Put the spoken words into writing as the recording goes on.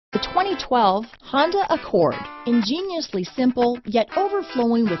The 2012 Honda Accord. Ingeniously simple, yet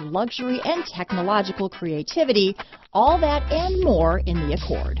overflowing with luxury and technological creativity, all that and more in the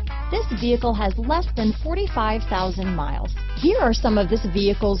Accord. This vehicle has less than 45,000 miles. Here are some of this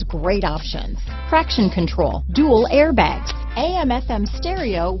vehicle's great options: traction control, dual airbags, AM/FM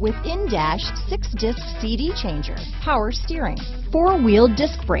stereo with in-dash 6-disc CD changer, power steering, 4-wheel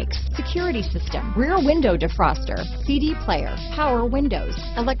disc brakes, security system, rear window defroster, CD player, power windows,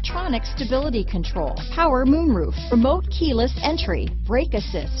 electronic stability control, power moonroof, remote keyless entry, brake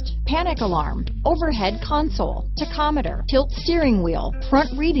assist, panic alarm, overhead console, tachometer, tilt steering wheel, front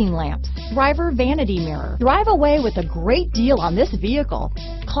reading lamps, driver vanity mirror. Drive away with a great deal on this vehicle.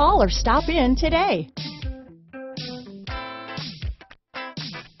 Call or stop in today.